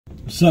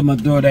What's up, my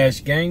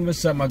DoorDash gang?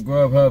 What's up, my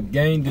Grubhub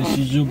gang? This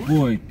is your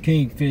boy,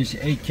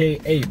 Kingfish,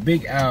 aka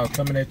Big Al,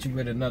 coming at you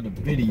with another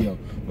video.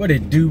 What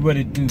it do,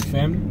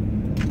 family?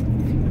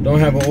 Don't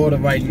have an order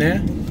right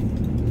now,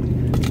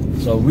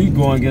 so we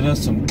go and get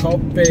us some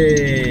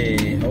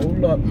coffee.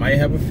 Hold up, might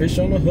have a fish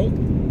on the hook.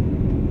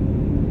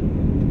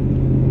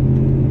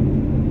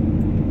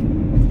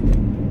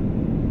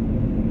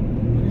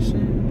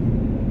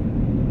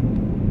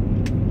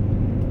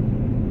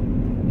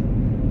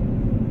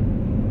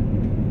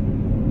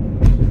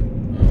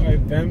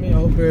 Family, I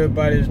hope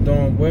everybody's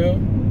doing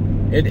well.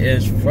 It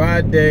is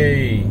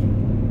Friday.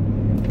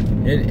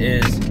 It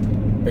is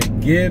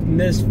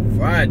Forgiveness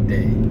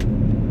Friday.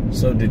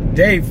 So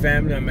today,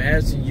 family, I'm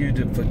asking you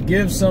to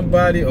forgive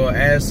somebody or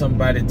ask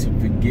somebody to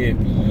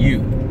forgive you.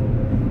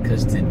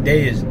 Because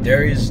today is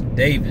Darius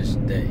Davis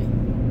Day.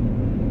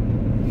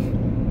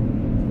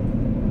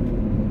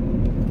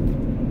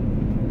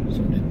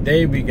 So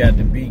today we got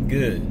to be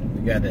good.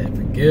 We got to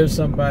forgive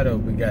somebody or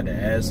we got to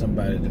ask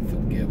somebody to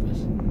forgive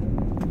us.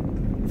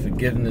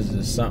 Forgiveness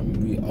is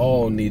something we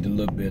all need a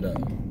little bit of,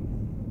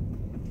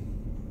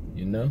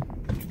 you know?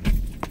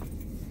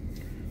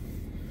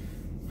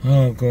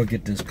 Oh, I'm gonna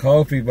get this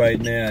coffee right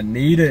now. I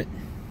need it.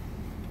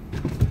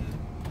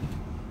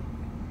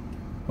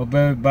 Hope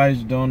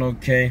everybody's doing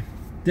okay.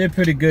 Did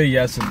pretty good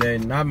yesterday.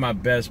 Not my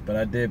best, but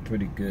I did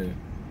pretty good.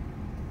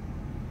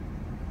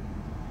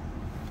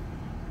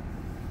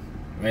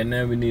 Right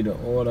now we need an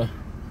order.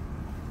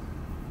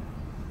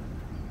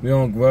 We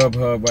on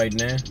Grubhub right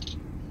now.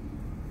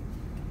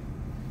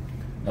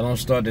 I don't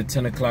start at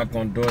 10 o'clock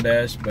on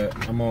DoorDash, but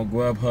I'm on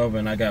Grubhub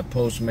and I got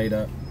Postmate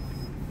up.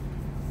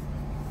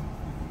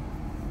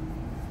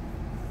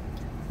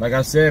 Like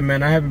I said,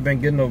 man, I haven't been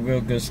getting a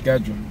real good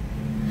schedule.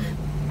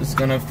 It's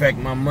gonna affect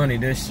my money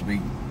this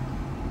week.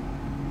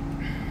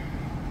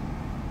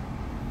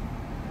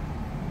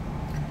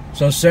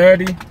 So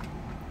Saturday,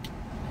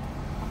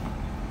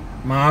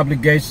 my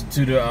obligation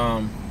to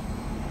the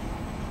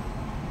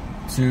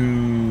to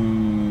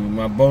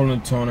my bowling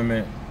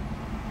tournament,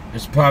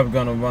 it's probably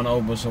gonna run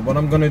over. So what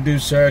I'm gonna do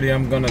Saturday,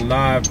 I'm gonna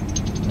live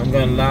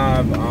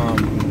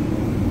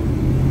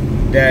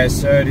that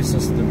Saturday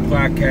since the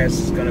podcast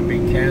is gonna be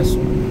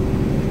canceled.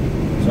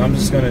 So I'm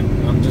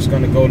just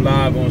gonna go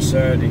live on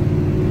Saturday,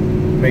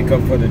 make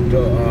up for the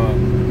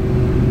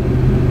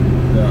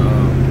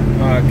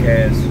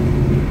podcast.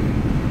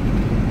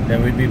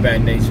 Then we'll be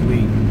back next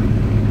week.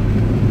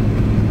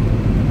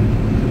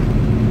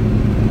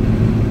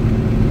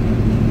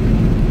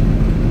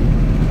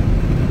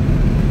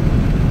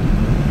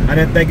 I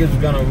didn't think it was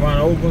gonna run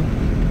over,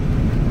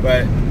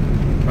 but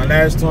my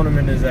last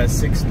tournament is at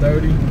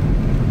 6:30.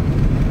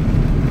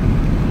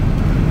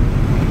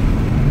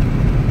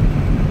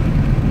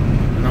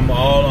 And I'm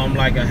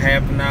like a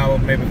half an hour,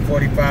 maybe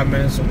 45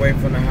 minutes away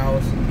from the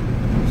house.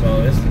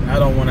 So I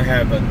don't want to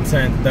have a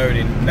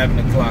 10:30, 11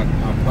 o'clock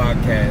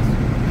podcast.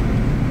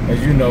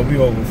 As you know, we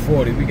over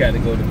 40, we got to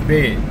go to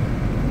bed.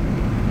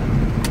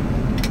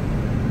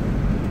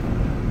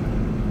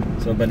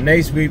 So, but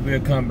next week we'll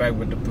come back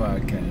with the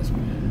podcast,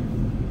 man.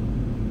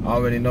 I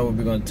already know what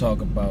we're going to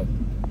talk about.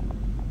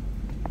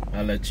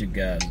 I'll let you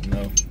guys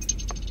know.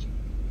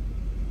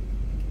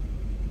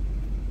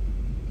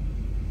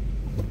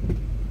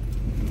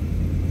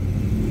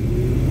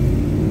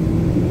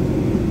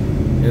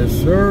 Yes,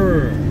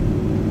 sir.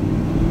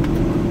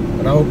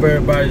 But I hope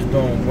everybody's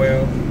doing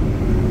well.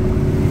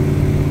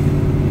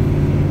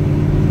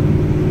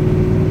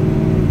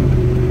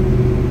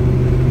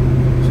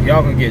 So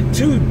y'all can get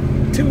two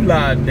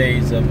live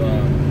days of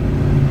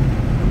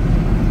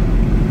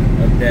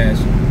dash.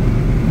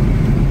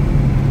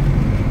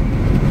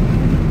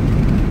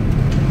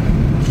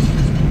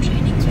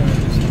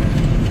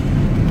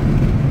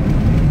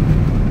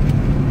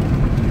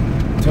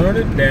 Turn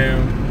it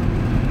down.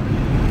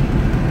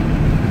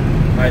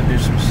 Might do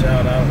some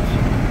shout outs.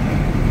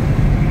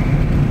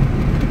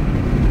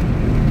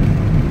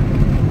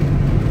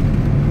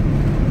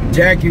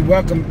 Jackie,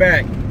 welcome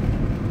back.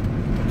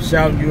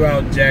 Shouting you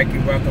out, Jackie,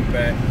 welcome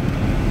back.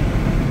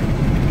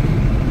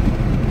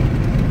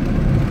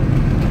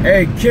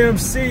 Hey, Kim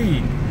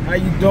C, how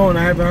you doing?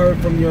 I haven't heard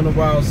from you in a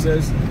while,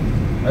 sis.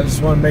 I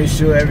just want to make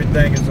sure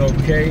everything is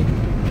okay.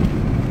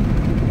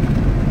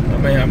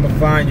 I'm going to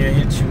find you and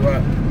hit you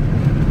up.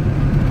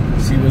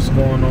 See what's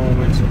going on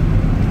with you.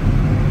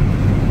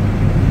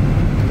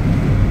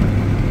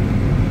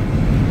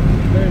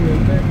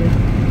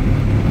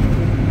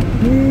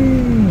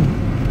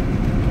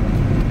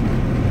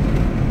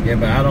 Yeah,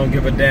 but I don't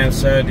give a damn.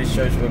 Saturday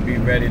church will be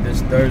ready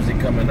this Thursday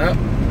coming up.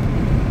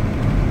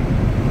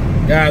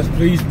 Guys,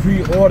 please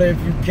pre-order if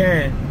you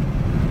can.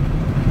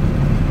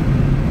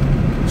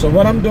 So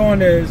what I'm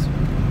doing is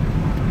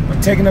I'm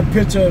taking a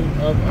picture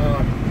of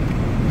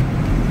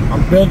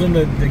I'm building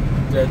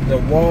the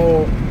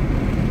wall.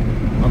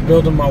 I'm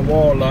building my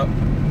wall up.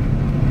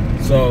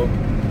 So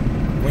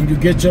when you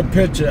get your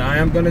picture, I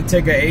am gonna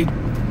take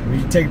when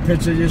you take a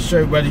picture of your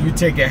shirt, whether you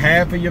take a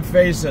half of your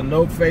face or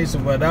no face or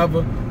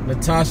whatever,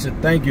 Natasha,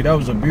 thank you. That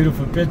was a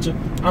beautiful picture.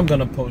 I'm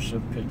gonna post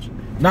your picture.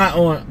 Not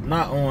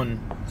on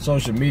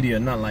social media,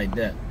 not like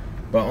that.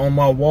 But on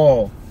my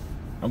wall,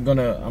 I'm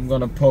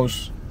gonna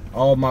post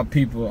all my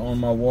people on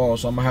my wall.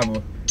 So I'm gonna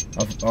have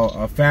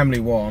a family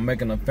wall. I'm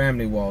making a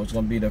family wall. It's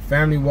gonna be the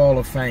family wall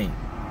of fame.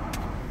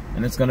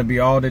 And it's gonna be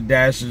all the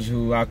dashers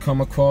who I come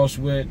across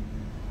with.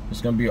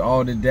 It's gonna be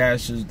all the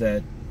dashers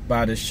that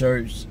buy the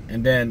shirts.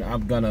 And then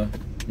I'm gonna,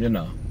 you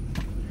know,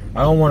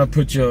 I don't want to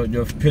put your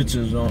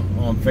pictures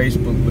on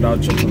Facebook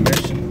without your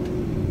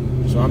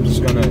permission. So I'm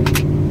just gonna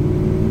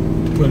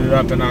put it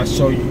up, and I'll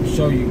show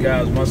you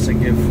guys once I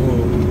get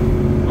full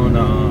on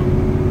the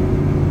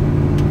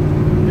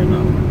you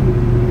know,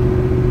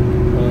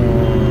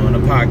 on the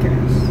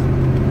podcast.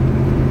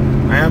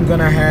 I am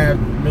gonna have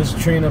Miss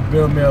Trina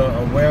build me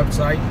a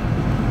website.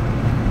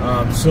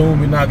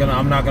 Soon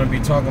I'm not gonna be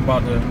talking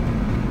about the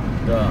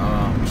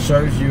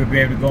shirts. You'll be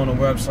able to go on the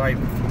website,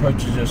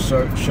 purchase your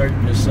shirt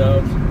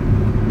yourselves,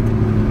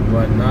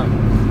 whatnot.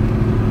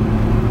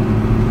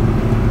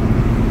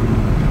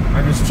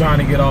 I'm just trying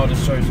to get all the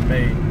shirts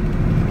made.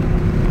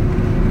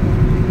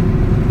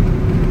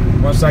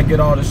 Once I get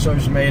all the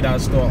shirts made, I'll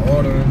start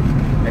ordering.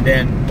 And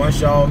then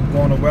once y'all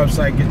go on the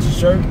website, get your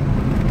shirt,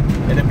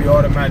 it'll be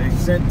automatically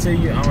sent to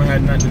you. I don't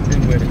have nothing to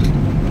do with it.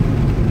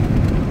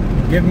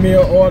 Give me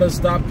an order.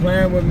 Stop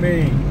playing with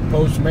me.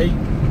 Postmate,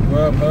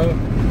 Grubhub.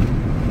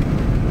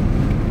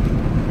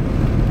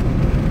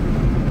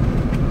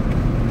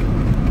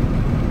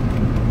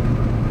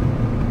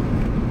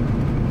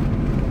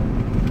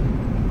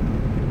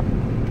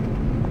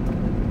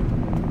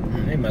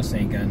 They must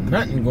ain't got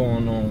nothing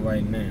going on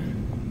right now.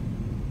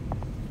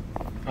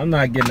 I'm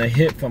not getting a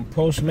hit from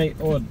Postmate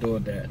or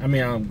DoorDash. I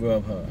mean, I'm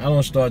Grubhub. I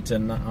don't start till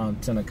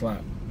 10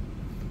 o'clock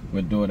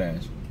with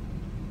DoorDash.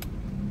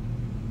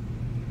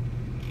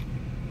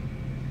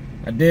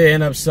 I did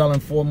end up selling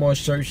 4 more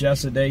shirts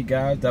yesterday,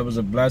 guys. That was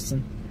a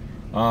blessing.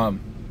 I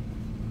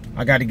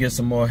got to get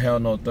some more Hell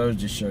No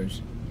Thursday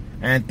shirts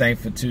and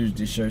Thankful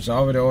Tuesday shirts. I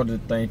already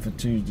ordered Thankful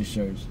Tuesday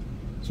shirts.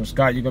 So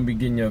Scott, you're gonna be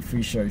getting your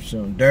free shirt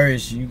soon.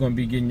 Darius, you're gonna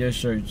be getting your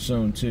shirt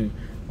soon too.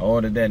 I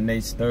ordered that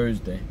next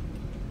Thursday.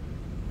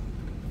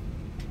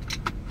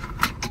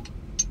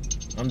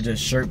 I'm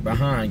just shirt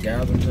behind,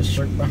 guys. I'm just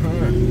shirt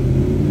behind.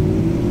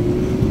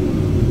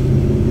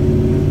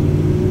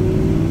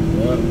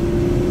 Yep.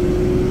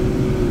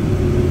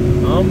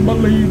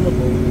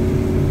 Unbelievable.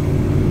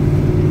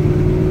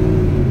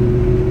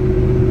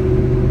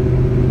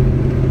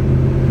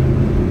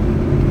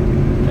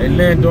 Hey,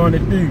 Lynn, doing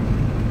it, dude.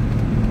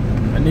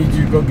 I need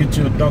you to go get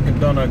you a Dunkin'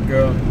 Donut,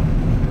 girl.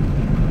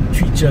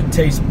 Treat your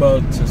taste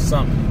buds to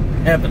something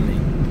heavenly.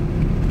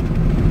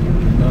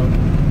 You know?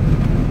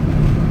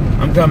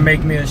 I'm gonna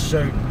make me a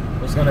shirt.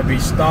 It's gonna be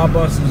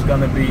Starbucks, it's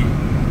gonna be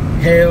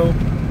hell.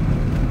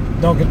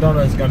 Dunkin'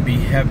 Donut is gonna be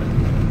heaven.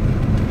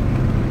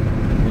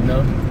 You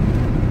know?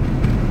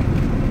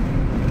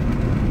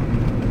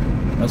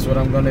 That's what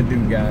I'm gonna do,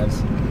 guys.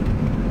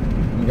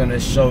 I'm gonna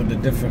show the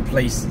different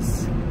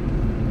places.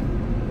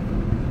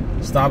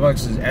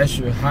 Starbucks is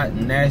extra hot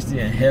and nasty,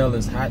 and hell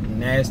is hot and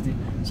nasty.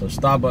 So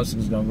Starbucks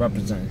is gonna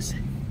represent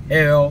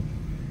hell,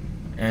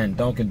 and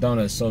Dunkin'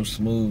 Donuts is so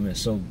smooth and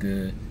so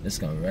good, it's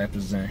gonna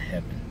represent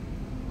heaven.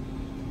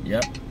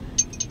 Yep.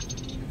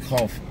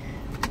 Coffee.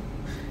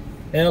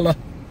 Hell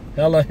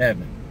or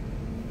heaven.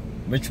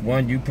 Which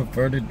one you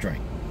prefer to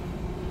drink?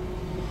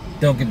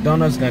 Dunkin'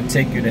 Donuts is gonna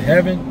take you to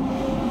heaven.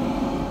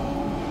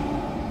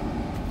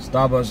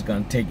 Starbucks is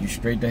gonna take you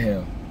straight to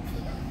hell.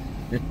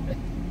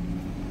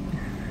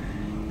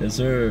 Yes,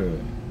 sir.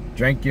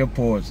 Drink your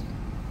poison.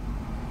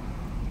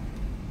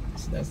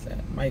 So that's that.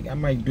 I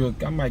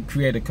might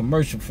create a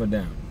commercial for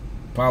them.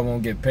 Probably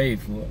won't get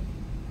paid for it.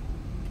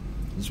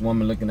 This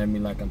woman looking at me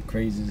like I'm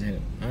crazy as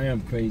hell. I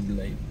am crazy,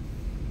 lady.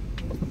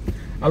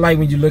 I like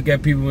when you look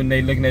at people when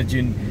they looking at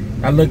you.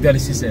 I looked at her,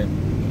 she said,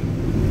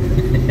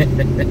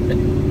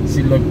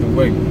 she looked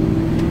away.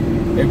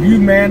 If you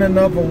man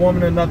enough or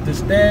woman enough to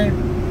stare,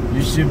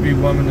 you should be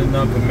woman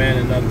enough or man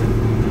enough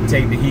to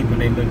take the heat when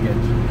they look at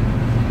you.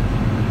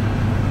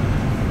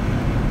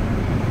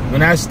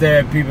 When I stare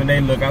at people and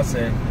they look, I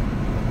say,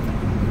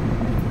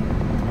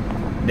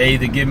 they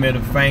either give me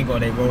the frank or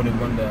they roll it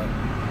one up.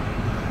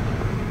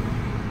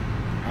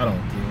 I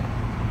don't care.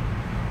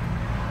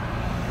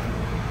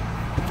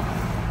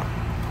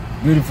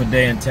 Beautiful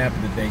day in Tampa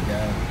today,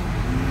 guys.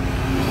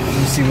 Let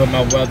me see what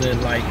my weather is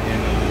like in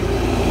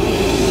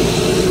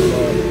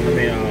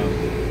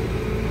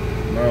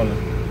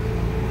Maryland.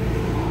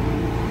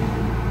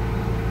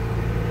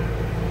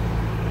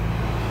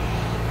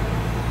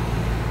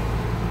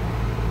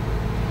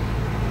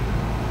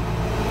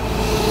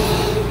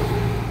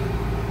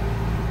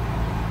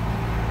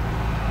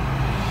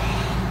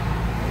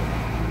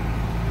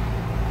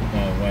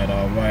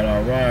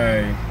 All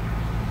right.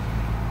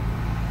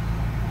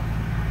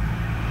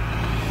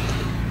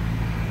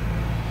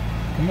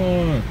 Come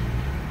on.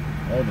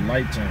 Oh, the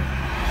light turned.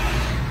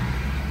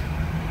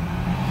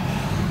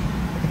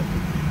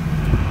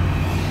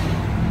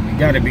 You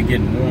gotta be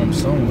getting warm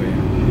somewhere.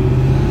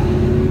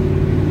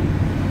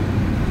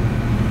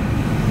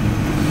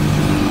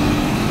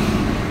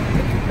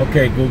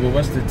 Okay, Google,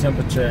 what's the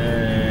temperature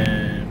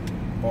in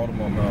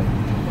Baltimore, Maryland?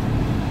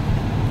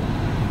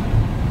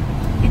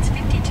 It's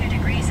 52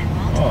 degrees in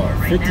Baltimore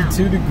right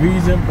 52 now.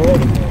 degrees in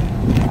Baltimore.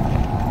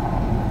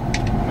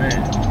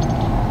 Man.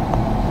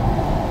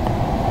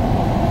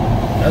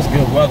 That's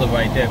good weather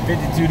right there.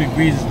 52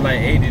 degrees is like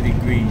 80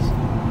 degrees.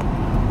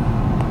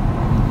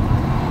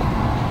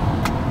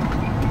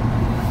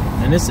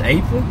 And it's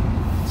April?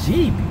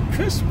 Gee,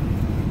 Christmas.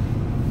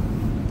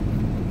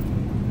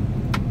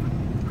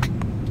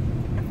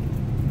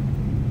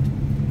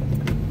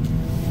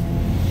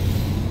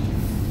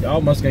 Y'all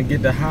must gonna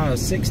get the high of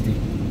 60.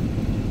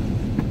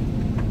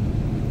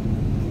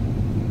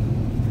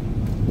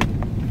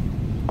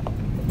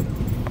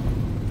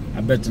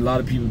 I bet a lot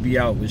of people be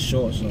out with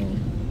shorts on.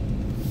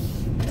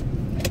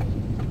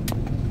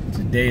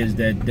 Today is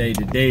that day.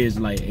 Today is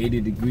like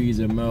 80 degrees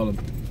in Maryland.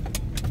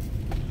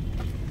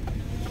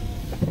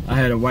 I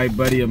had a white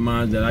buddy of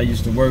mine that I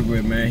used to work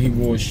with, man. He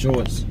wore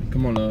shorts.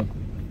 Come on, love.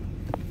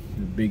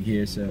 The big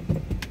hair set.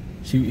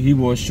 He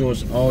wore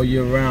shorts all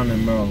year round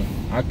in Maryland.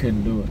 I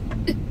couldn't do it.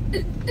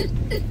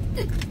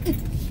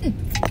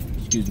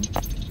 Excuse me.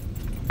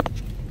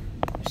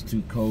 It's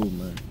too cold,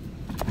 man.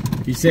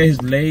 He said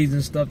his legs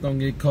and stuff don't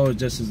get cold,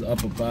 just his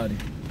upper body.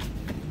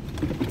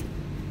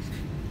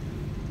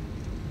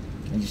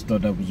 I just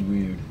thought that was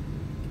weird.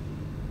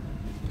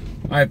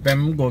 Alright,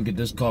 fam, I'm gonna get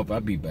this coffee.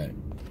 I'll be back.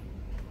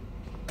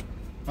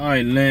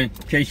 Alright, Lynn,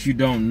 in case you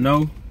don't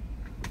know,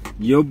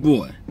 your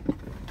boy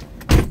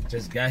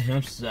just got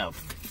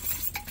himself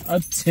a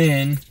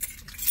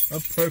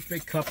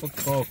perfect cup of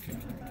coffee.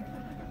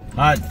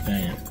 Hot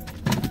damn.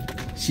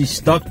 She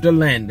stuck the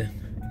landing.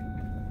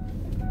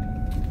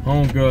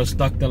 Homegirl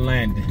stuck the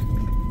landing.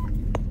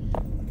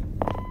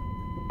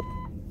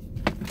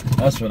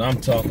 That's what I'm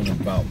talking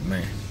about,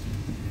 man.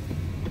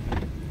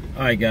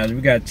 Alright, guys, we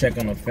gotta check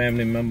on a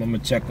family member. I'm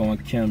gonna check on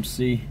Kim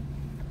C.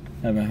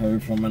 Haven't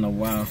heard from her in a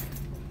while.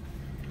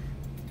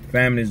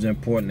 Family is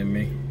important to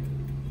me.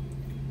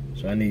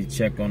 So I need to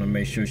check on her,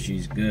 make sure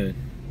she's good.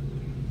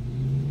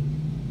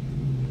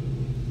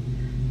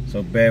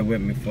 So bear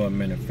with me for a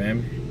minute,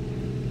 family.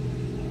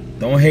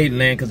 Don't hate,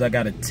 Lynn, because I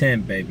got a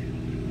 10, baby.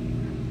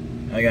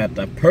 I got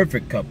the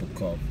perfect cup of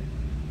coffee.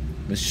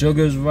 The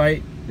sugar is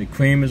right, the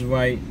cream is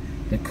right,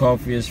 the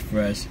coffee is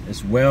fresh,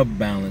 it's well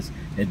balanced,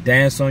 it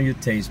dances on your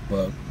taste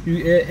bud.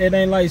 It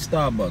ain't like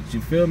Starbucks,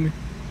 you feel me?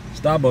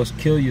 Starbucks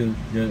kill your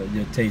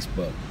taste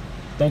bud.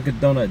 Dunkin'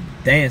 Donut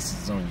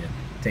dances on your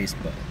taste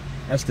bud.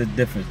 That's the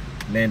difference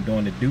than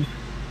doing the do.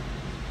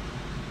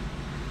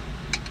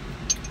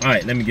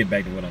 Alright, let me get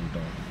back to what I'm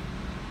doing.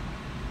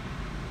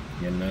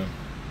 You know,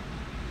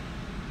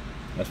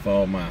 that's for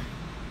all my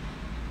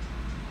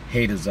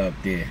haters out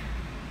there.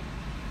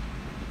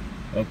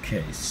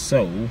 Okay,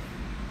 so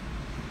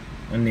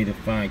I need to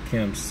find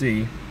Kim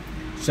C.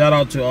 Shout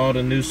out to all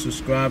the new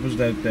subscribers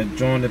that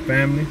joined the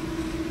family.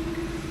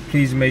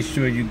 Please make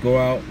sure you go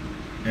out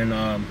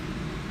and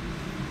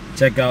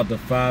check out the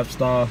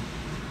 5-star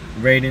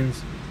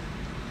ratings.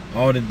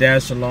 All the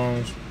dash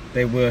alongs,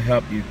 they will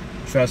help you.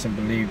 Trust and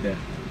believe that.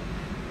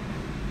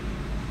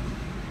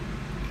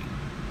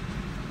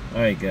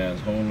 Alright, guys,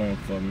 hold on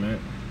for a minute.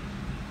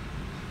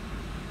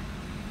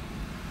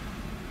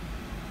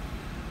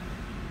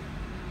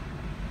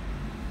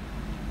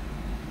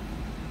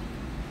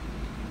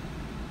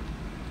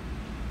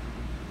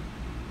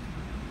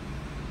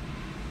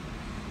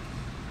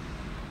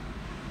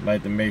 I'd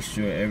like to make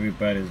sure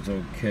everybody's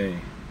okay.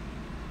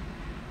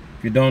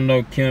 If you don't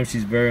know Kim,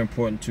 she's very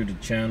important to the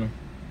channel.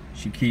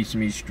 She keeps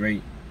me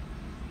straight.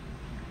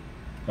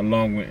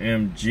 Along with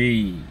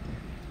MG.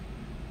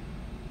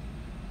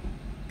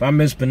 If I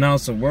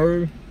mispronounce a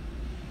word,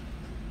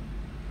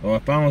 or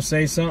if I don't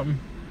say something,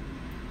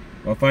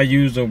 or if I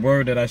use a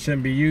word that I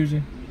shouldn't be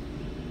using,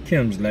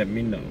 Kim's let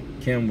me know.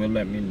 Kim will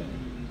let me know.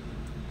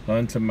 Her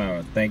and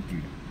Tamara, thank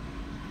you.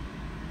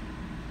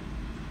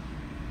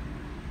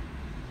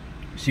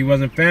 If she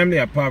wasn't family,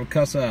 I'd probably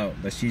cuss her out,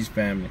 but she's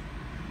family.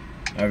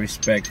 I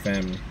respect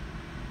family.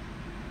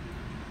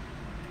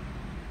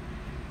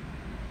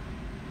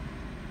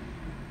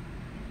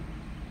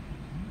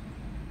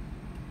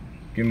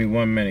 Give me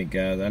 1 minute,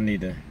 guys. I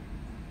need to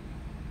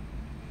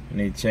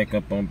check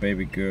up on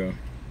baby girl.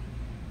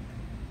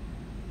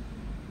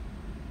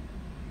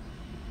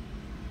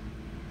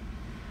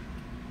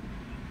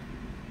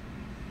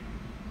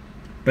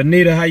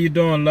 Benita, how you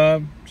doing,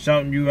 love?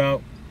 Shouting you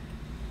out.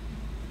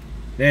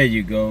 There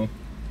you go.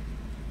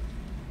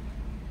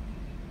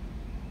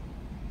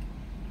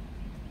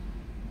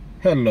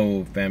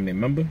 Hello, family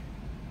member.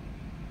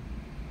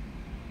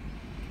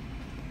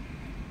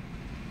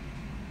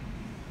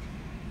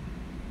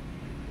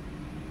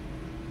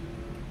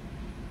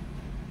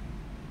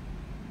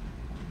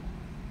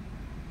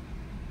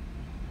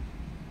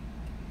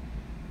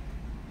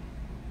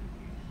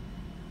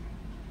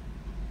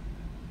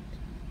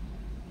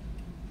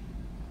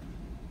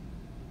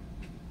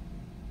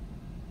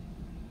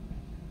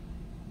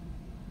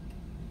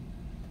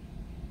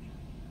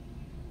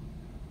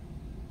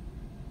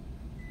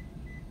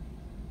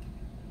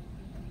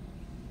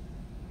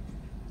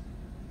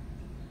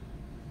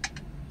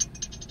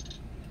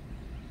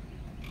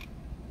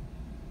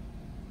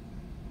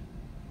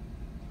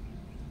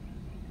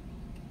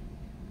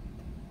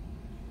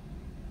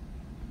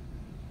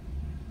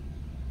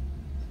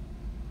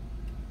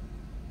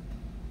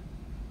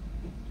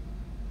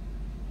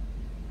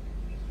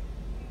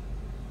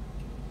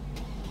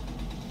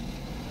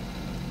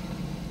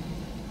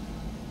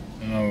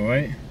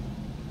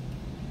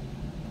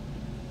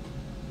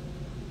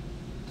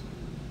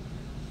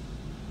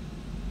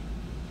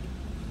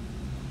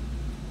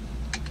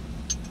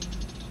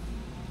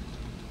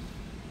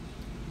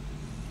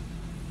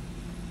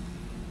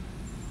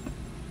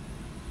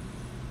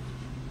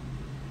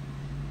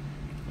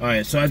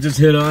 Alright, so I just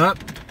hit her up.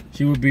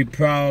 She would be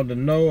proud to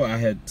know I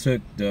had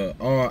took the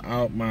R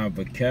out my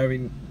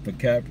vocabulary.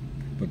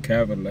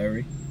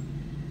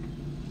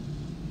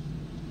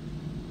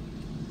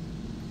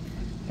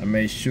 I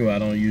made sure I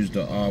don't use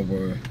the R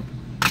word.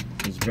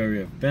 It's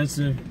very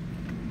offensive.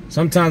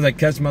 Sometimes I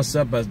catch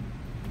myself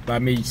by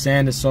me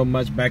saying it so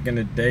much back in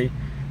the day.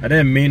 I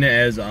didn't mean it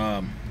as,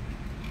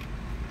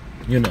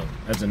 you know,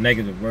 as a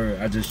negative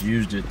word. I just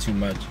used it too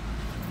much.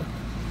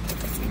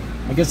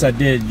 I guess I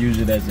did use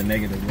it as a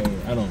negative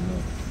word. I don't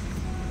know.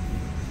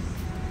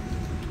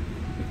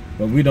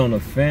 But we don't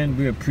offend.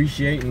 We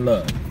appreciate and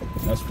love.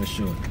 That's for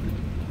sure.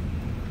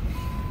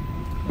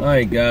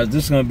 Alright, guys.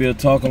 This is going to be a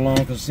talk along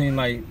because it seems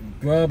like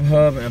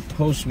Grubhub and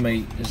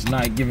Postmate is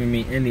not giving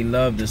me any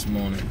love this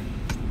morning.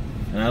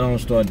 And I don't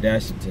start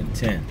dashing to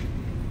 10.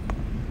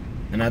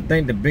 And I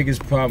think the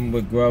biggest problem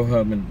with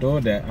Grubhub and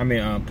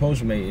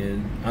Postmate is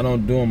I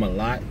don't do them a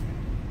lot.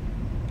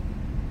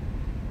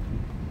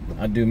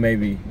 I do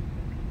maybe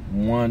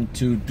 1,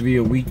 2, 3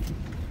 a week.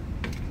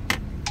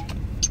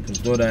 Because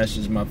DoorDash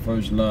is my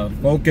first love.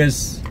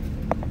 Focus.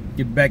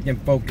 Get back in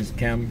focus,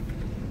 Cam.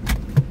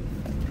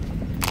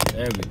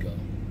 There we go.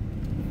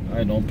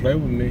 Alright, don't play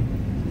with me.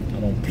 I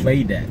don't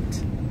play that.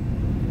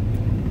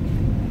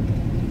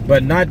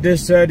 But not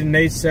this Saturday,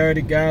 next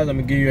Saturday, guys. I'm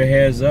going to give you a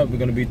heads up. We're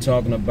going to be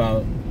talking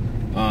about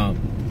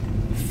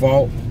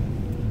fault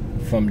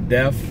from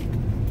death.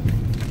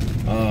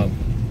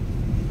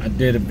 I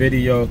did a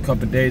video a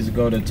couple days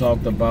ago that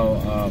talked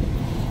about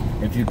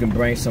if you can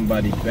bring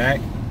somebody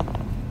back.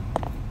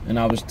 And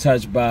I was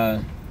touched by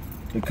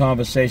the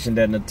conversation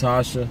that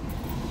Natasha,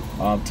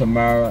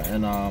 Tamara,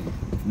 and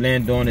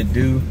Landon and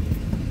Do,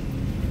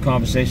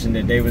 conversation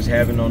that they was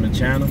having on the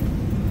channel.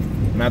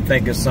 And I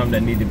think it's something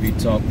that need to be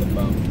talked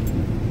about.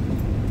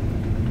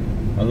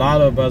 A lot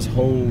of us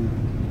hold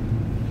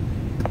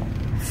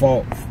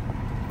fault.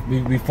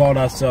 We fault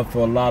ourselves for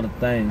a lot of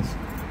things.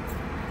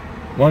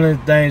 One of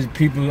the things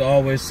people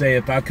always say,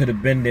 if I could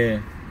have been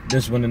there,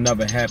 this would have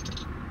never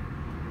happened.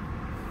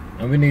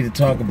 And we need to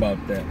talk about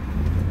that.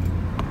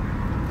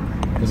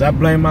 Because I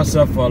blame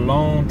myself for a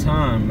long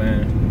time,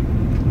 man,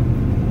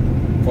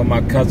 for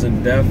my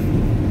cousin's death.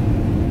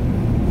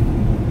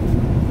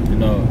 You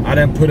know, I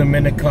didn't put him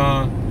in the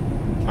car.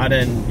 I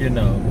didn't, you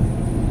know,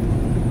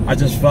 I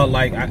just felt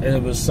like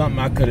it was something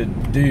I could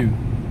have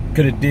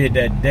did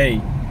that day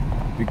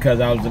because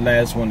I was the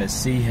last one to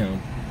see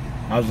him.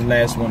 I was the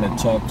last one to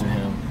talk to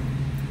him,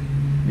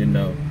 you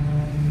know.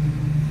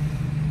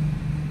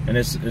 And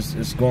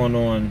it's going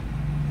on,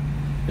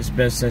 it's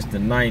been since the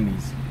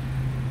 90s.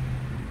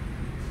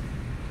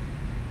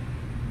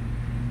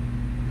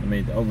 I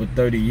mean, over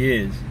 30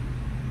 years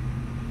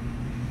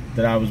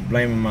that I was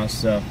blaming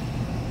myself.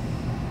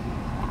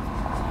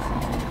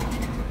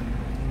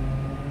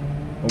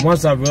 But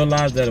once I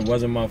realized that it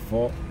wasn't my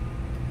fault,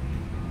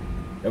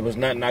 there was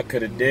nothing I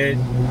could have did.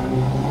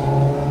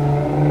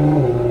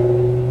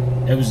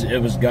 It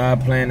was God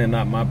plan and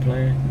not my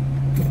plan.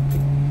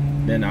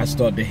 Then I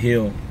start to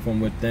heal from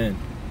within.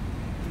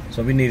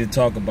 So we need to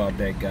talk about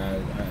that,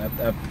 guys.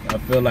 I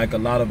feel like a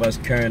lot of us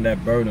carrying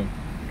that burden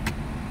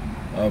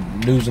of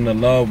losing a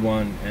loved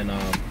one and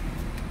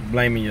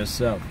blaming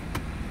yourself.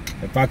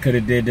 If I could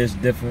have did this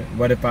different,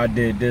 what if I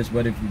did this,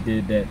 what if you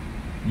did that?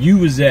 You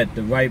was at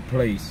the right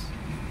place.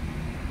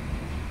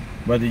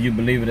 Whether you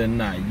believe it or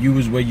not, you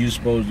was where you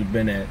supposed to have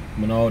been at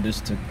when all this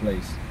took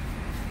place.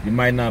 You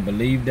might not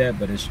believe that,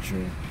 but it's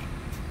true.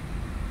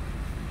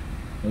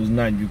 There was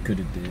nothing you could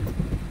have did.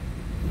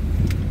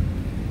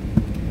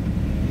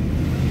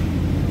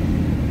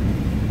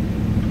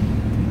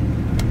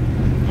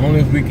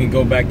 Only if we can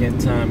go back in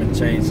time and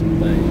change some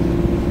things.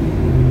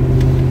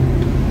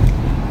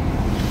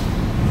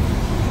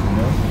 You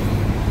know?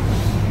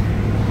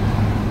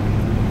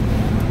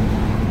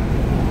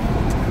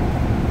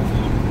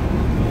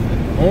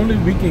 Only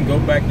we can go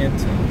back in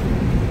time.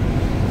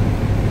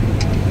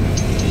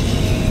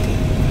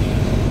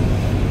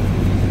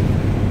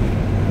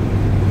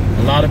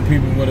 A lot of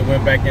people would have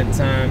went back in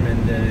time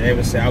and they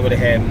would say, I would have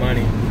had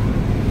money.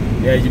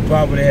 Yeah, you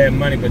probably would have had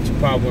money, but you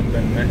probably wouldn't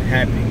have been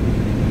happy.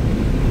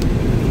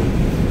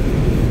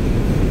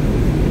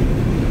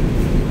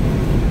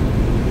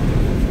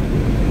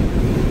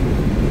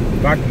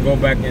 If I could go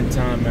back in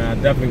time, man,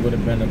 I definitely would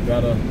have been a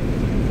better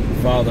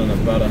father and a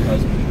better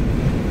husband.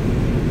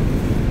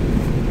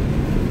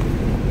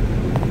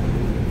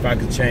 If I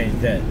could change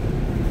that,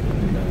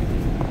 you know.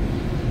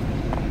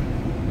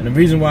 And the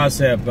reason why I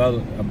say a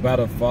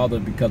better father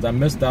is because I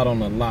missed out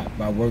on a lot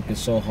by working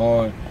so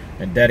hard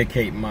and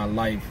dedicating my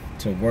life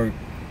to work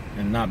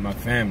and not my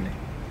family.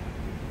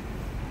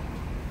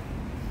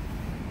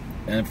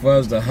 And for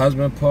as the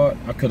husband part,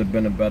 I could have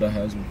been a better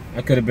husband.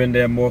 I could have been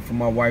there more for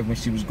my wife when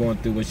she was going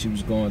through what she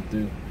was going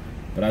through.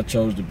 But I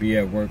chose to be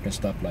at work and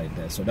stuff like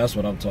that. So that's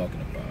what I'm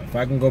talking about. If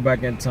I can go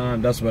back in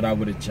time, that's what I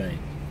would have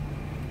changed.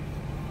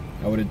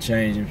 I would have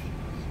changed.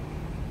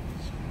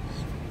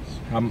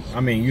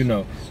 I mean, you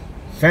know,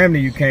 family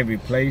you can't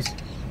replace.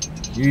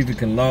 You either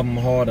can love them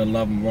hard or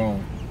love them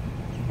wrong.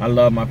 I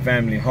love my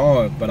family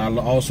hard, but I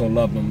also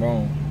love them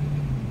wrong.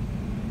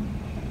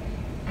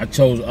 I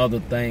chose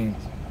other things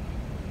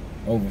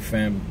over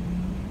family.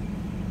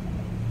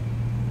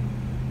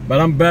 But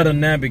I'm better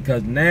now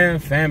because now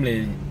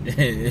family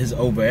is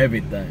over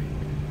everything,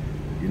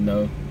 you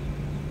know.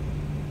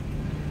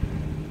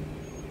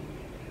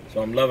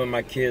 So I'm loving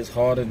my kids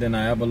harder than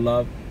I ever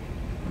loved.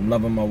 I'm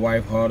loving my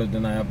wife harder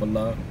than I ever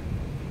loved.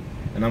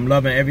 And I'm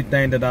loving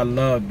everything that I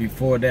loved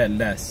before that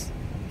less.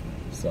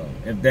 So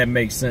if that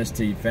makes sense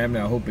to you, family,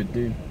 I hope it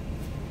do.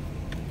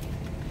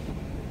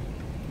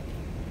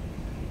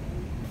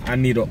 I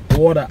need an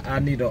order. I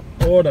need an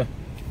order.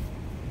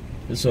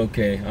 It's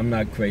okay. I'm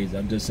not crazy.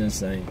 I'm just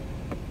insane.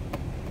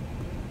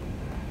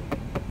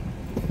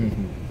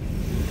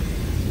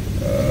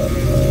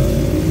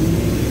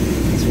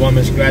 This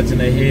woman scratching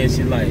her head.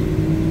 She like, I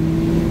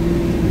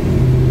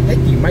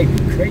think you might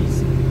be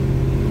crazy.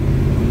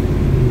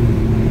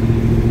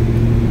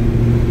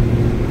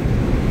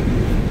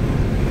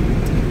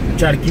 I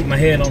try to keep my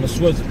head on the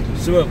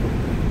swivel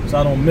so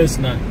I don't miss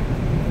nothing.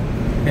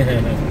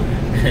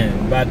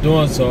 By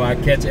doing so, I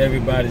catch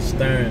everybody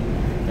staring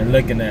and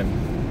looking at me.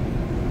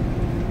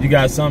 You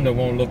got some that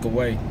won't look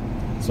away,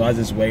 so I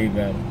just wave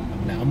at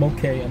them. Now, I'm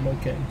okay, I'm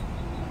okay.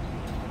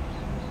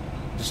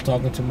 Just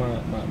talking to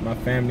my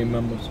family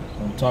members.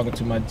 I'm talking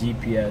to my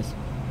GPS.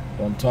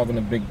 Or I'm talking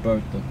to Big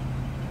Bertha.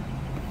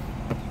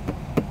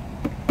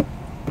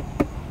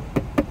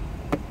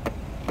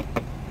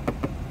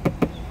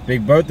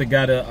 Big Bertha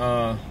got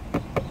a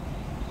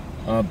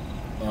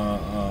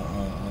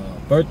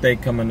birthday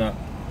coming up.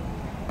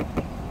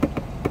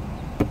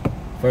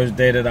 First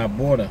day that I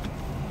bought her.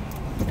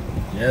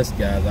 Yes,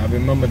 guys, I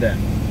remember that.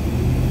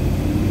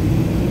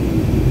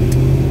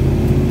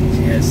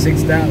 She had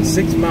 6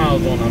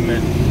 miles on her,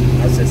 man.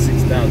 I said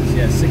 6,000. She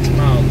had 6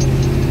 miles.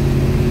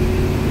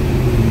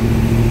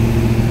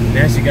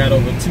 Now she got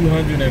over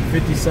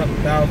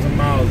 250-something thousand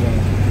miles on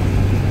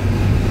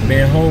her. Me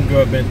and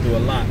homegirl been through a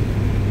lot.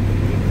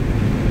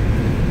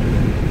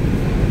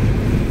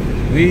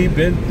 We've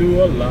been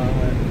through a lot.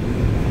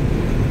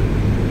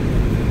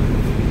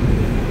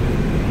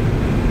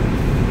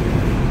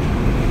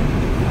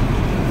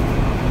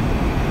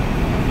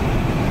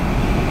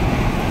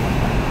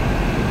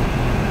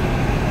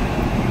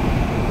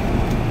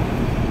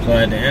 So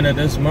at the end of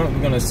this month,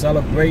 we're gonna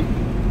celebrate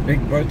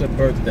Big Bertha's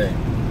birthday.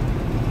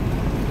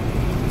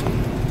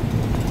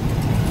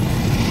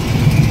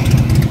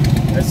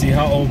 Let's see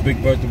how old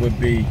Big Bertha would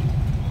be.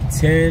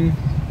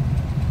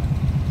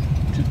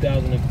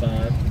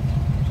 2005.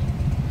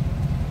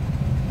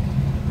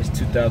 It's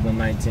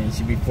 2019.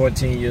 She'd be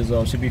 14 years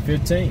old. She'd be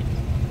 15.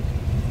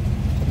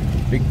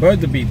 Big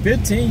Bertha be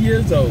 15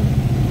 years old.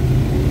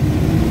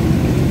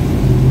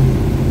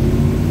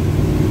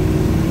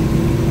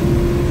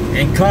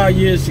 In car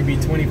years, she'd be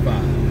 25.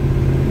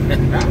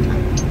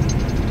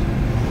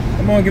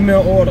 Come on, give me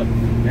an order.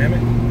 Damn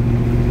it.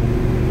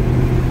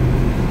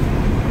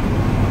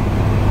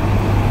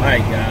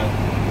 Alright, guys.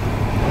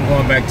 I'm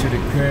going back to the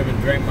crib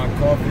and drink my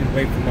coffee,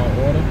 wait for my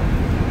order.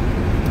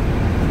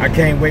 I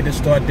can't wait to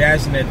start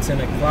dashing at 10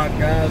 o'clock,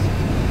 guys.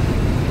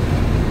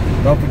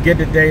 Don't forget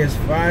today is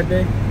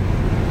Friday.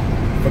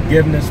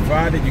 Forgiveness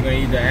Friday. You're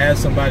going to either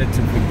ask somebody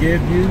to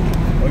forgive you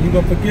or you're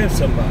going to forgive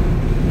somebody.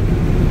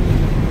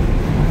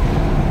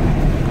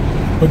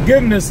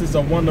 Forgiveness is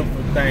a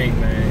wonderful thing,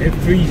 man. It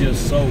frees your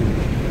soul.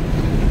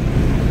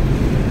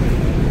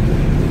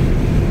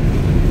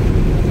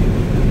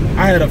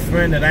 I had a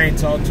friend that I ain't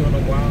talked to in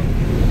a while.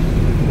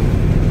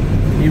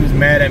 He was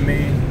mad at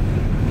me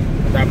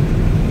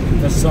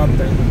for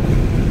something.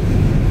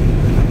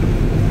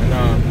 And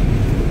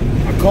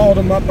I called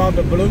him up out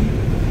the blue.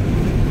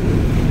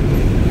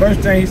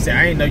 First thing he said,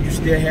 I ain't know you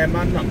still had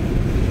my number.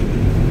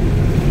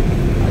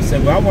 I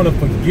said, well, I want to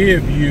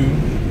forgive you.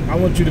 I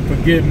want you to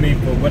forgive me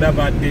for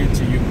whatever I did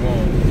to you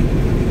wrong.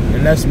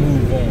 And let's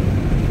move on.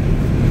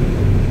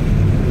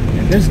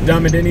 And this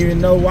dummy didn't even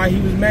know why he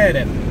was mad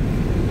at me.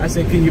 I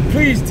said, can you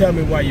please tell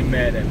me why you're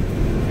mad at me?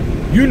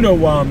 You know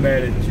why I'm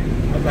mad at you.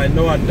 I was like,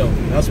 no, I don't.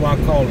 That's why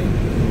I'm calling you.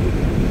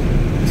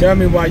 Tell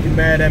me why you're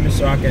mad at me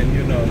so I can,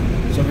 you know,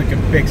 so we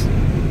can fix it.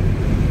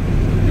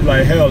 He's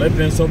like, hell, it's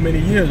been so many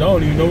years. I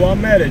don't even know why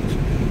I'm mad at you.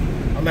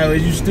 I'm like, are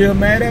you still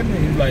mad at me?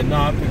 He's like,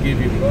 nah, I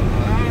forgive you, bro. All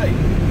right.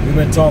 We've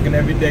been talking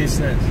every day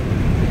since.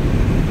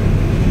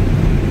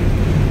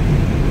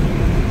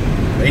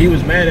 But he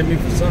was mad at me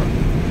for something.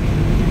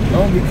 I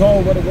don't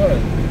recall what it was.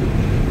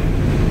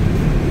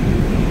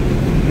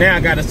 Now I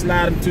gotta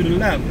slide him to the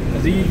left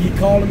because he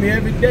calling me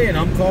every day and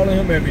I'm calling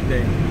him every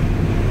day.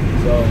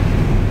 So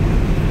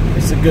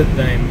it's a good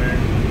thing, man.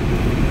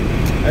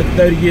 That's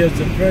 30 years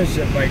of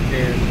friendship right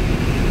there.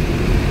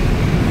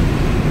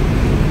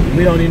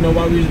 We don't even know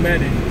why we was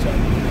mad at each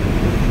other.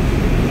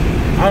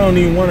 I don't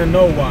even want to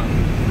know why.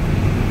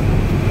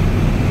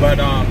 But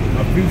a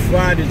few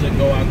Fridays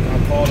ago, I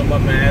called him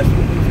up and asked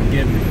him to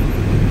forgive me.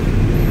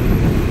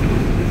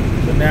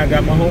 So now I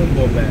got my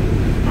homeboy back.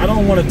 I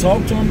don't want to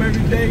talk to him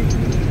every day,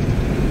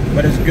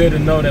 but it's good to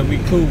know that we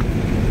cool.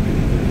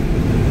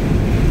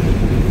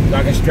 So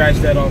I can scratch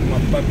that off my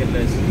bucket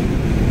list.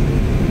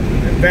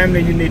 And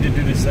family, you need to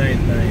do the same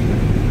thing.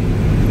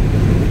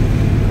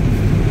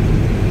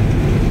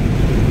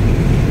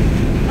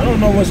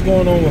 don't know what's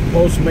going on with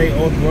Postmate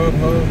or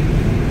Grubhub,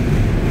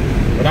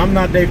 but I'm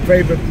not their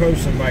favorite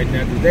person right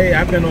now. Cause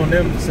I've been on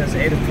them since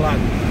 8 o'clock.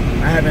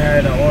 I haven't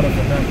had an order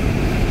for them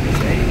since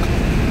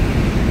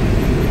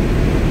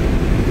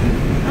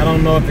 8. I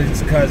don't know if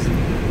it's because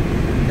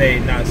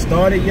they not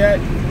started yet.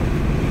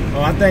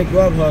 Oh, I think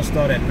Grubhub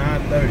started at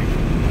 9:30.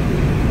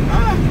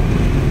 I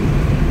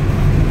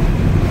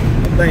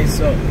think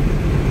so.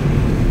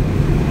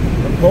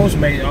 The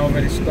Postmate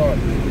already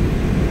started.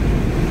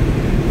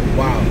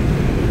 Wow.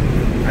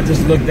 I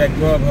just looked at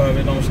Grubhub,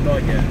 it don't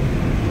start yet.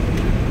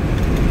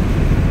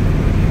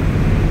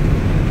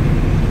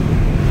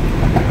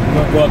 I'm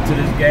gonna go up to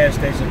this gas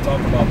station and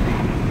talk about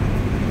people.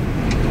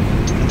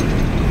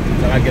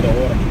 Till I get an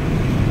order.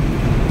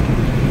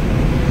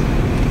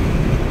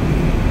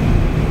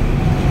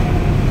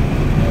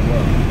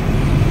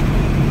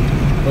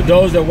 For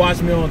those that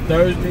watch me on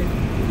Thursday,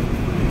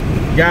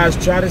 guys,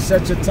 try to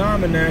set your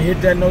timer now.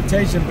 Hit that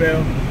notification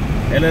bell,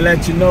 and it'll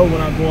let you know when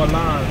I'm going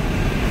live.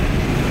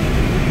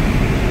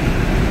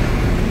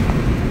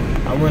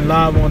 I went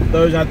live on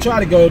Thursday. I try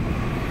to go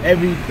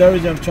every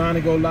Thursday. I'm trying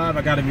to go live.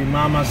 I got to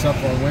remind myself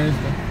on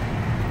Wednesday,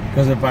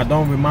 because if I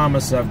don't remind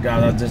myself,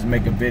 guys, I'll just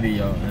make a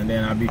video, and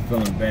then I'll be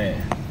feeling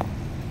bad.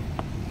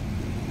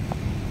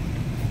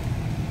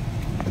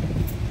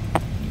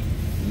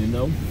 You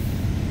know?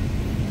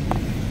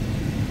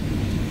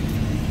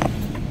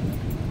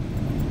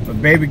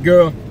 But baby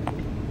girl,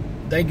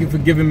 thank you for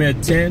giving me a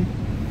 10.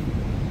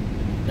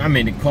 I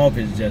mean, the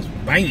coffee is just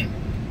banging.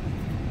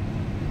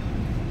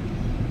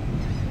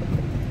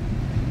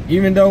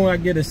 Even though when I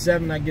get a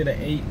 7, I get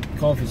an 8,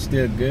 coffee's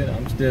still good.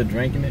 I'm still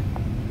drinking it.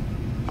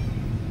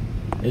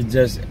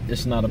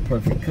 It's not a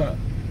perfect cup.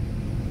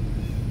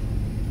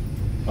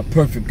 A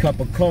perfect cup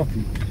of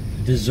coffee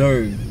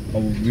deserves a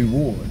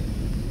reward.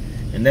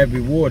 And that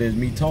reward is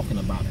me talking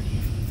about it.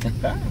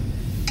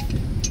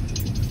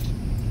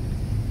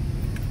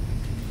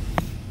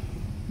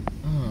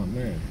 Oh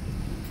man.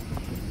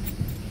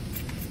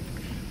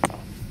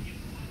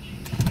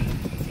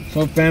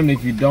 So family,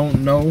 if you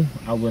don't know,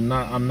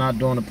 I'm not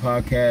doing a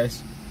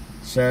podcast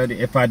Saturday.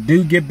 If I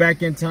do get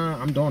back in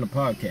time, I'm doing a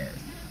podcast.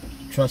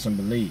 Trust and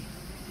believe.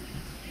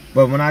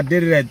 But when I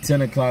did it at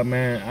 10 o'clock,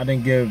 man, I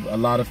didn't give a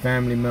lot of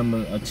family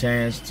members a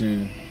chance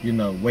to, you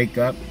know, wake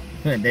up.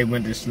 They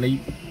went to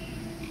sleep,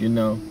 you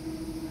know.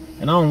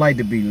 And I don't like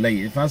to be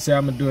late. If I say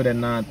I'm going to do it at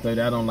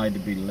 9:30, I don't like to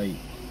be late.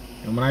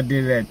 And when I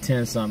did it at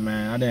 10 something,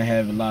 man, I didn't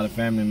have a lot of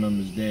family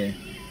members there.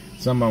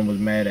 Some of them was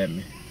mad at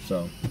me.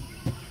 So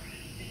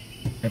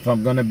if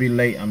I'm going to be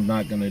late, I'm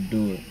not going to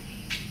do it.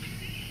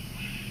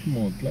 Come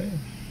on, player.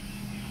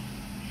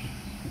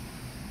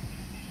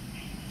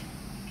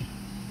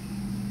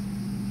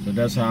 So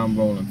that's how I'm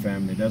rolling,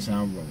 family. That's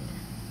how I'm rolling.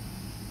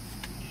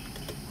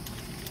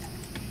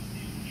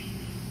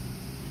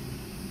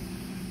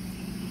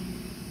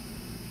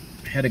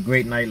 Had a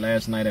great night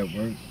last night at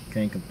work.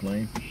 Can't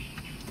complain.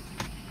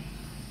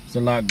 There's a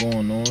lot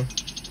going on.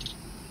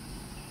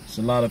 It's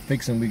a lot of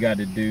fixing we got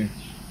to do.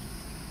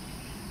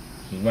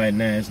 Right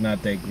now, it's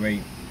not that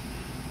great.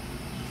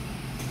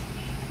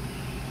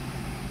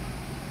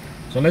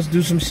 So let's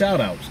do some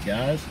shout outs,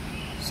 guys,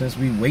 since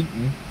we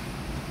waiting.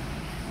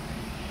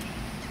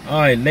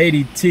 Alright,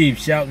 Lady Teeth,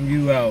 shouting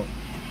you out.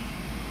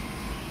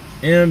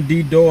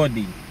 MD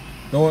Dorothy,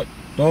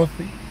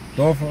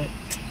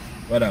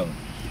 whatever.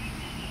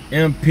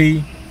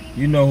 MP,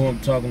 you know who I'm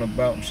talking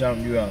about. I'm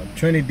shouting you out.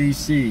 Trinity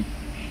DC,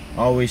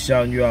 always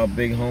shouting you out,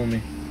 big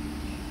homie.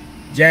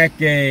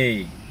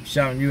 Jackie,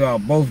 shouting you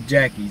out. Both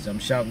Jackies, I'm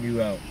shouting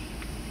you out.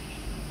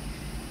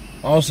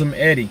 Awesome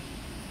Eddie,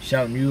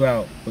 shouting you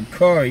out.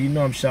 Bakari, you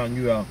know I'm shouting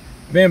you out.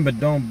 Ben, but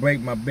don't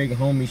break, my big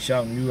homie,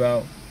 shouting you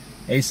out.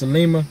 Hey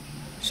Salima,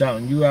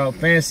 shouting you out.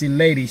 Fancy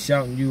Lady,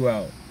 shouting you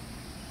out.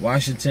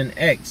 Washington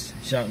X,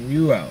 shouting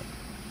you out.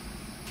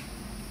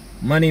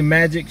 Money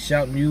Magic,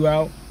 shouting you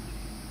out.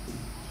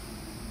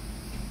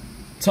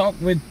 Talk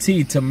with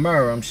T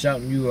tomorrow, I'm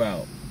shouting you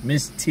out.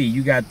 Miss T,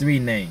 you got 3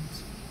 names.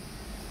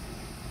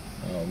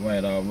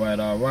 Alright, alright,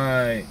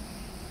 alright.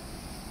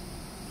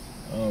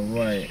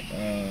 Alright,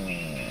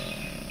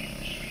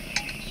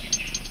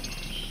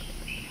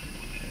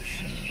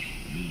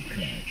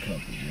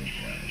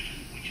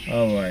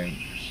 alright.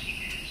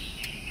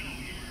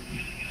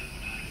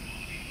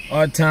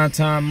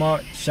 Time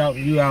Mark,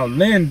 shouting you out.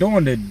 Lynn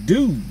doing the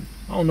do.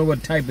 I don't know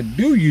what type of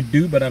do you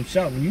do, but I'm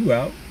shouting you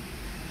out.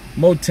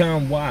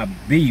 Motown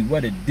YB,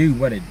 what it do,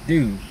 what it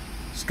do.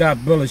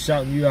 Scott Buller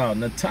shouting you out.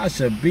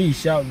 Natasha B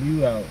shouting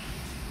you out.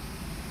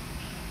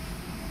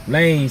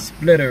 Lane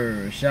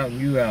Splitter shouting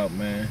you out,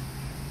 man.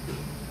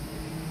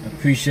 I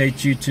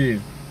appreciate you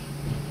too.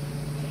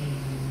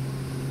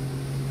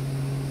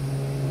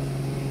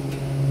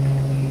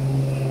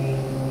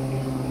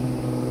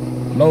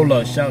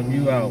 Lola shouting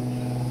you out.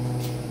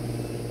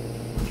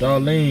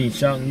 Darlene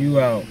shouting you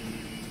out.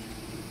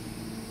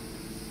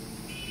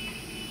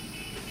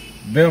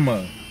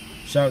 Vilma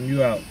shouting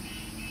you out.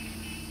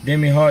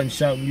 Demi Harton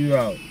shouting you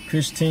out.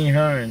 Christine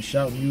Hearn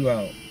shouting you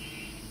out.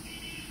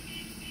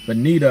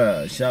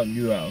 Benita shouting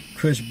you out.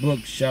 Chris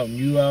Brooks shouting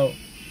you out.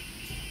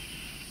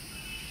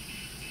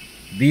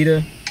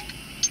 Vita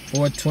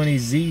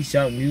 420Z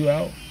shouting you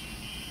out.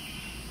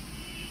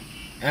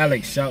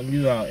 Alex shouting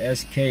you out.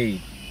 SK. I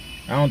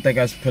don't think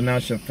I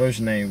pronounced your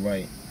first name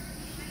right.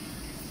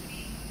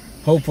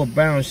 Hopeful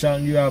Bound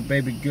shouting you out,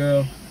 baby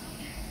girl.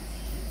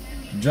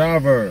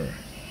 Driver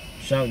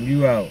shouting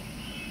you out.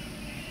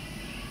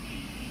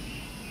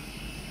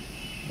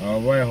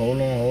 Alright,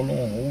 hold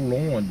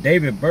on.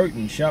 David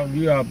Burton shouting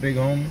you out, big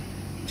homie.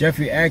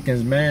 Jeffrey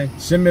Atkins, man.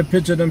 Send me a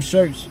picture of them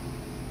shirts.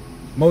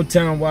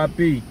 Motown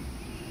YP.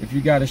 If you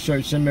got a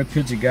shirt, send me a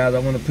picture, guys. I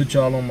want to put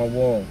y'all on my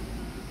wall.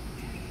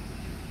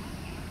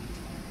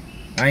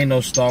 I ain't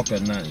no stalker or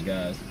nothing,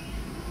 guys.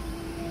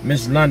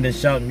 Miss London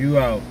shouting you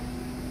out.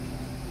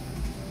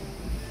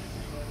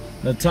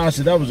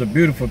 Natasha, that was a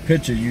beautiful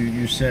picture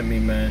you sent me,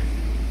 man.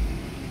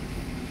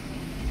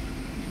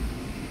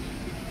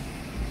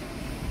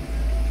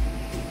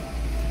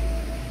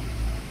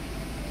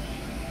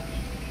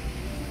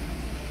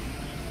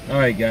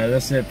 Alright, guys,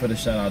 that's it for the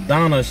shout out.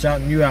 Donna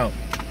shouting you out.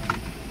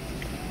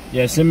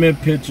 Yeah, send me a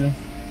picture.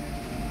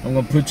 I'm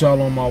going to put y'all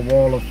on my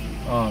wall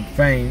of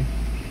fame.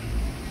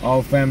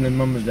 All family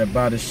members that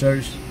buy the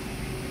shirts.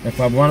 If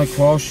I run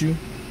across you,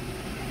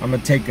 I'm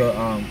going to take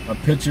a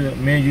picture.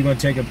 Me and you going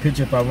to take a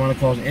picture. If I run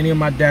across any of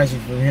my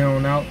dashes from here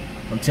on out,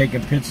 I'm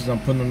taking pictures. I'm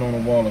putting them on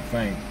the wall of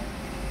fame.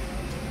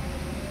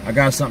 I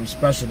got something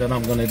special that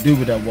I'm going to do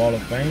with that wall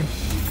of fame.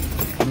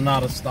 I'm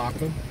not a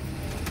stalker.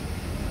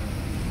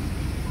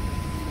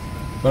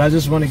 But I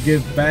just want to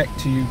give back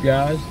to you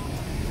guys.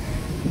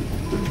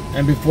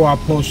 And before I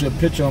post your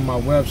picture on my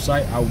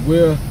website, I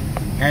will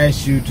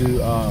ask you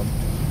to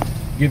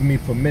give me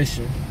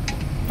permission.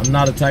 I'm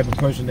not the type of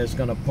person that's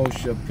going to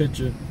post your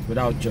picture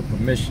without your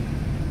permission.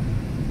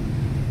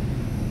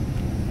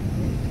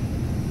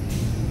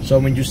 So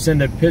when you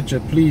send a picture,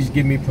 please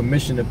give me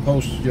permission to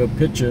post your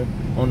picture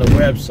on the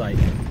website.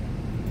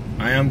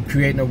 I am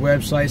creating a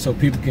website so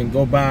people can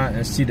go by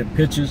and see the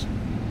pictures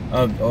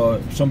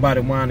of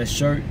somebody wearing a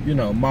shirt, you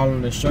know,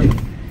 modeling a shirt.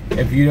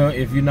 If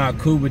you're not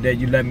cool with that,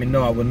 you let me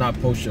know. I will not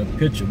post your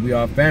picture. We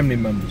are family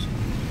members.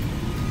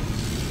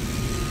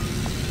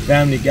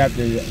 Family got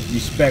to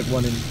respect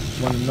one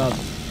another.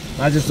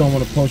 I just don't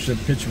want to post your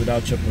picture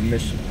without your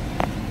permission.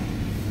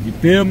 You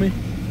feel me?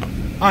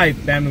 Alright,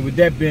 family, with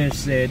that being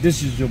said,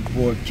 this is your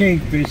boy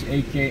Kingfish,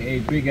 aka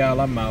Big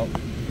Al. I'm out.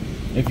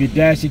 If you're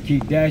dashing,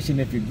 keep dashing.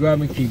 If you're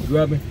grubbing, keep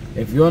grubbing.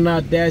 If you're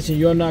not dashing,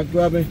 you're not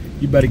grubbing,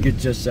 you better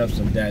get yourself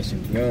some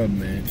dashing grub,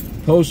 man.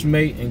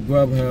 Postmate and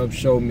Grubhub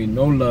showed me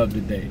no love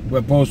today.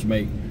 Well,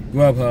 Postmate,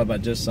 Grubhub, I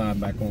just signed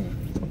back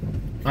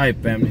on. Alright,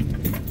 family,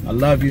 I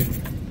love you.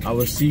 I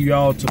will see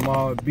y'all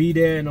tomorrow. Be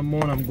there in the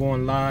morning. I'm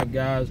going live,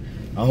 guys.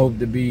 I hope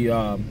to be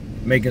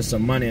making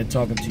some money and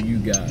talking to you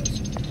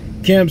guys.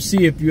 Kim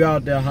C, if you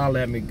out there,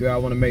 holler at me, girl. I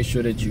want to make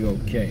sure that you're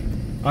okay.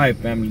 Alright,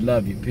 family,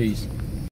 love you. Peace.